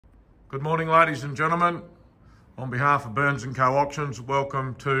Good morning, ladies and gentlemen. On behalf of Burns & Co Auctions,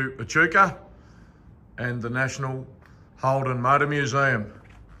 welcome to Echuca and the National Holden Motor Museum.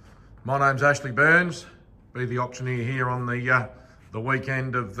 My name's Ashley Burns, be the auctioneer here on the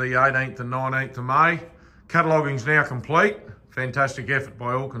weekend of the 18th and 19th of May. Cataloguing's now complete. Fantastic effort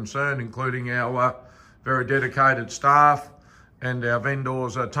by all concerned, including our very dedicated staff and our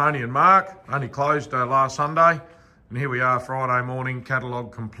vendors, Tony and Mark. Only closed last Sunday, and here we are Friday morning,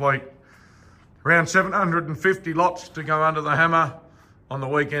 catalogue complete. Around 750 lots to go under the hammer on the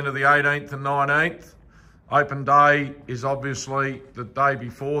weekend of the 18th and 19th. Open day is obviously the day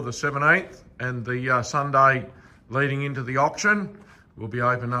before, the 17th, and the Sunday leading into the auction will be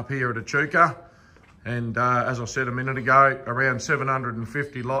open up here at Echuca. And as I said a minute ago, around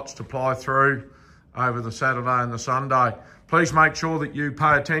 750 lots to ply through over the Saturday and the Sunday. Please make sure that you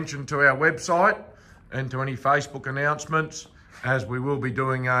pay attention to our website and to any Facebook announcements, as we will be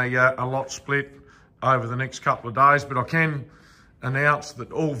doing a lot split over the next couple of days. But I can announce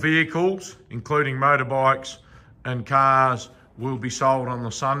that all vehicles, including motorbikes and cars, will be sold on the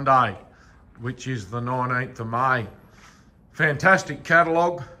Sunday, which is the 19th of May. Fantastic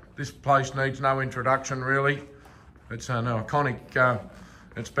catalogue. This place needs no introduction, really. It's an iconic,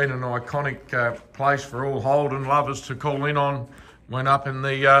 it's been an iconic place for all Holden lovers to call in on when up in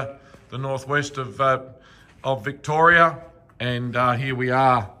the northwest of Victoria. And here we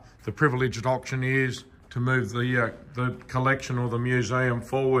are, the privileged auctioneers, to move the collection or the museum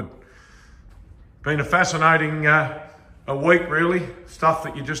forward. Been a fascinating a week, really. Stuff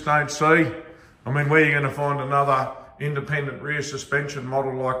that you just don't see. I mean, where are you going to find another independent rear suspension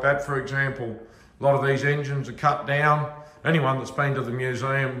model like that, for example? A lot of these engines are cut down. Anyone that's been to the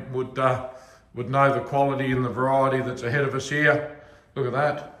museum would know the quality and the variety that's ahead of us here. Look at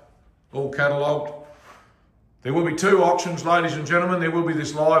that, all catalogued. There will be two auctions, ladies and gentlemen. There will be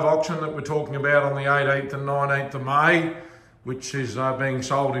this live auction that we're talking about on the 18th and 19th of May, which is being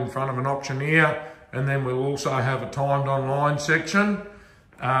sold in front of an auctioneer. And then we'll also have a timed online section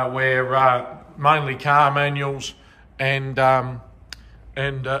where mainly car manuals and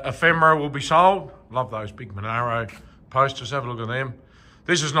ephemera will be sold. Love those big Monaro posters. Have a look at them.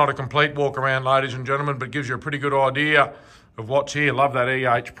 This is not a complete walk around, ladies and gentlemen, but gives you a pretty good idea of what's here. Love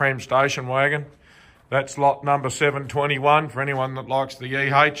that Prem station wagon. That's lot number 721 for anyone that likes the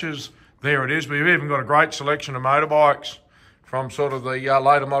EHs. There it is. We've even got a great selection of motorbikes, from sort of the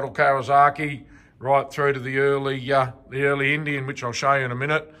later model Kawasaki right through to the early Indian, which I'll show you in a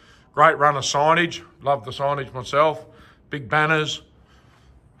minute. Great run of signage. Love the signage myself. Big banners.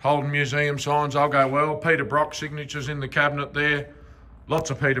 Holden Museum signs, I'll go well. Peter Brock signatures in the cabinet there.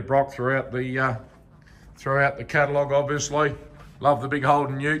 Lots of Peter Brock throughout the catalogue, obviously. Love the big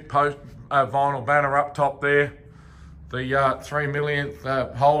Holden Ute vinyl banner up top there. The 3 millionth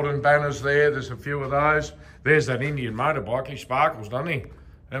Holden banners there. There's a few of those. There's that Indian motorbike. He sparkles, doesn't he?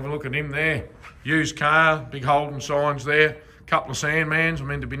 Have a look at him there. Used car, big Holden signs there. Couple of Sandmans. I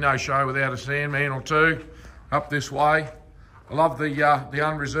mean, there'd be no show without a Sandman or two. Up this way. I love the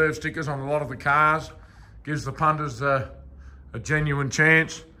unreserved stickers on a lot of the cars. Gives the punters a genuine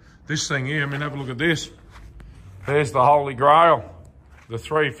chance. This thing here, I mean, have a look at this. There's the Holy Grail. The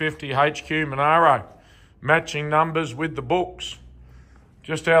 350 HQ Monaro. Matching numbers with the books.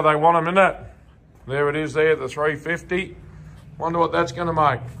 Just how they want them, innit? There it is there, the 350. Wonder what that's going to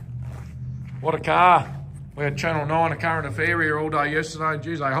make. What a car. We had Channel 9, a current affair here all day yesterday.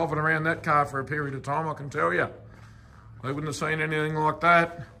 Geez, they hovered around that car for a period of time, I can tell you. They wouldn't have seen anything like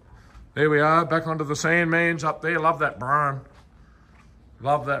that. There we are, back onto the Sandmans up there. Love that Brougham.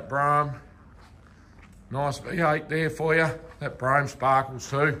 Love that Brougham. Nice V8 there for you. That Brougham sparkles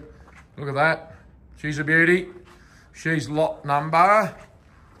too. Look at that. She's a beauty. She's lot number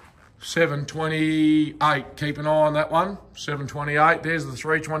 728. Keep an eye on that one. 728. There's the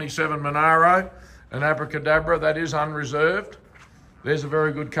 327 Monaro. An Abracadabra. That is unreserved. There's a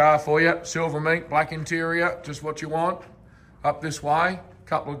very good car for you. Silver mink, black interior. Just what you want. Up this way.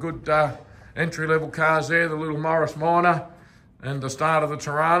 Couple of good entry-level cars there. The little Morris Minor and the start of the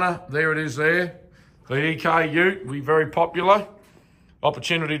Tirana. There it is there. The EK Ute will be very popular.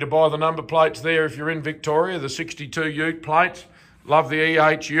 Opportunity to buy the number plates there if you're in Victoria. The 62 Ute plates. Love the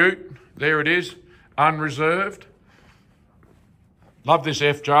EH Ute. There it is. Unreserved. Love this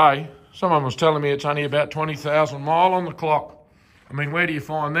FJ. Someone was telling me it's only about 20,000 mile on the clock. I mean, where do you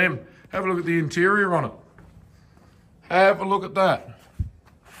find them? Have a look at the interior on it. Have a look at that.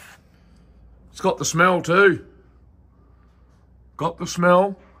 It's got the smell too. Got the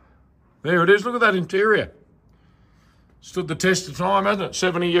smell. There it is. Look at that interior. Stood the test of time, hasn't it?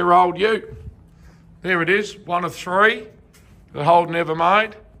 70-year-old ute. There it is. One of three that Holden ever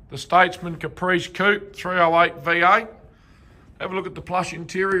made. the Statesman Caprice Coupe 308 V8. Have a look at the plush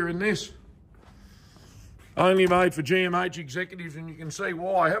interior in this. Only made for GMH executives, and you can see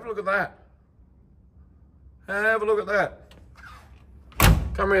why. Have a look at that. Have a look at that.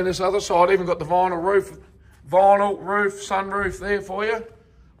 Come around this other side, even got the vinyl roof, sunroof there for you.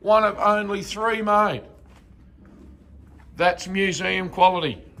 One of only 3 made. That's museum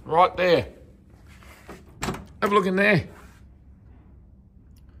quality, right there. Have a look in there.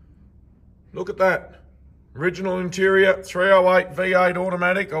 Look at that. Original interior, 308 V8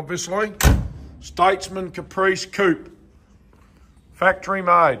 automatic, obviously. Statesman Caprice Coupe. Factory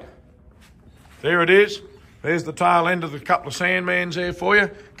made. There it is. There's the tail end of the couple of Sandmans there for you.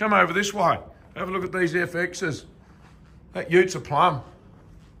 Come over this way. Have a look at these FXs. That Utes a plum.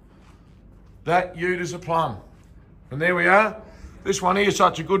 That Ute is a plum. And there we are. This one here is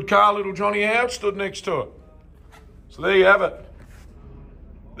such a good car. Little Johnny Howard stood next to it. So there you have it.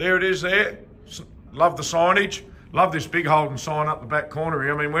 There it is there. Love the signage. Love this big Holden sign up the back corner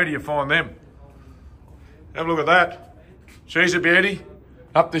here. I mean, where do you find them? Have a look at that. She's a beauty.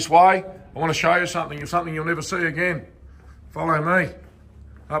 Up this way. I want to show you something you'll never see again. Follow me.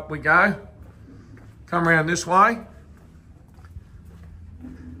 Up we go. Come around this way.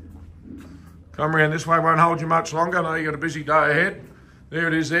 Come around this way, won't hold you much longer. I know you've got a busy day ahead. There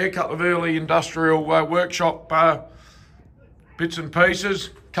it is there, a couple of early industrial workshop bits and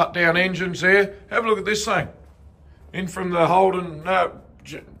pieces. Cut down engines there. Have a look at this thing. In from the Holden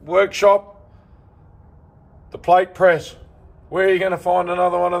workshop. The plate press. Where are you going to find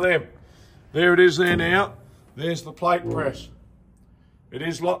another one of them? There it is there now. There's the plate press. It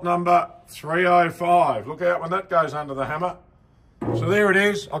is lot number 305. Look out when that goes under the hammer. So there it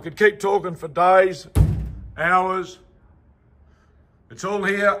is. I could keep talking for days, hours. It's all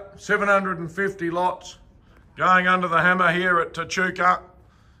here, 750 lots going under the hammer here at Echuca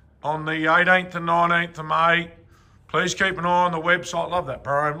on the 18th and 19th of May. Please keep an eye on the website. Love that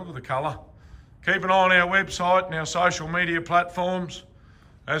brome, look at the colour. Keep an eye on our website and our social media platforms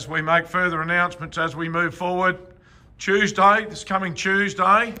as we make further announcements as we move forward. This coming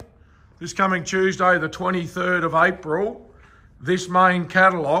Tuesday, the 23rd of April, this main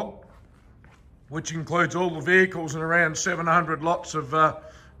catalogue, which includes all the vehicles and around 700 lots of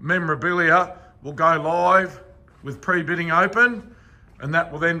memorabilia, will go live with pre-bidding open, and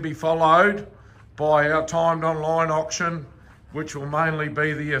that will then be followed by our timed online auction, which will mainly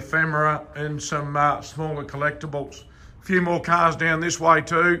be the ephemera and some smaller collectibles. A few more cars down this way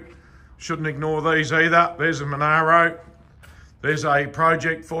too. Shouldn't ignore these either. There's a Monaro. There's a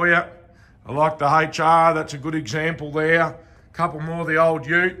project for you. I like the HR, that's a good example there. Couple more of the old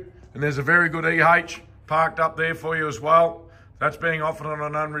Ute, and there's a very good EH parked up there for you as well. That's being offered on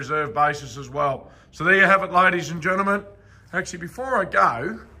an unreserved basis as well. So there you have it, ladies and gentlemen. Actually, before I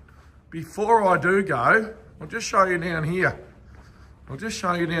do go, I'll just show you down here. I'll just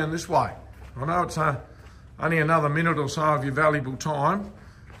show you down this way. I know it's only another minute or so of your valuable time,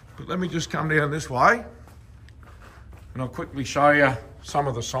 but let me just come down this way and I'll quickly show you some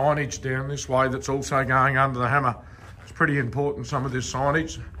of the signage down this way that's also going under the hammer. It's pretty important, some of this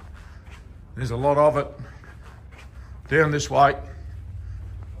signage. There's a lot of it. Down this way.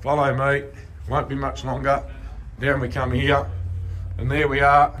 Follow me. Won't be much longer. Down we come here. And there we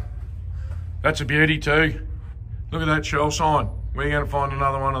are. That's a beauty too. Look at that shell sign. We're going to find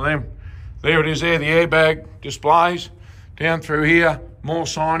another one of them. There it is there, the airbag displays. Down through here, more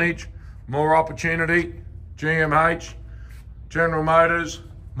signage, more opportunity. GMH, General Motors,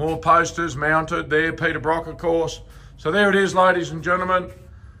 more posters mounted there. Peter Brock, of course. So there it is, ladies and gentlemen.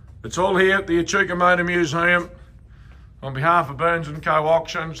 It's all here at the Echuca Motor Museum. On behalf of Burns & Co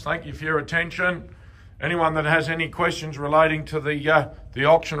Auctions, thank you for your attention. Anyone that has any questions relating to the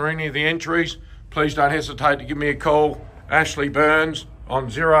auction or any of the entries, please don't hesitate to give me a call. Ashley Burns on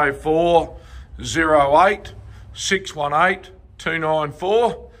 0408 618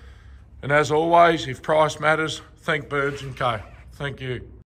 294. And as always, if price matters, think Burns & Co. Thank you.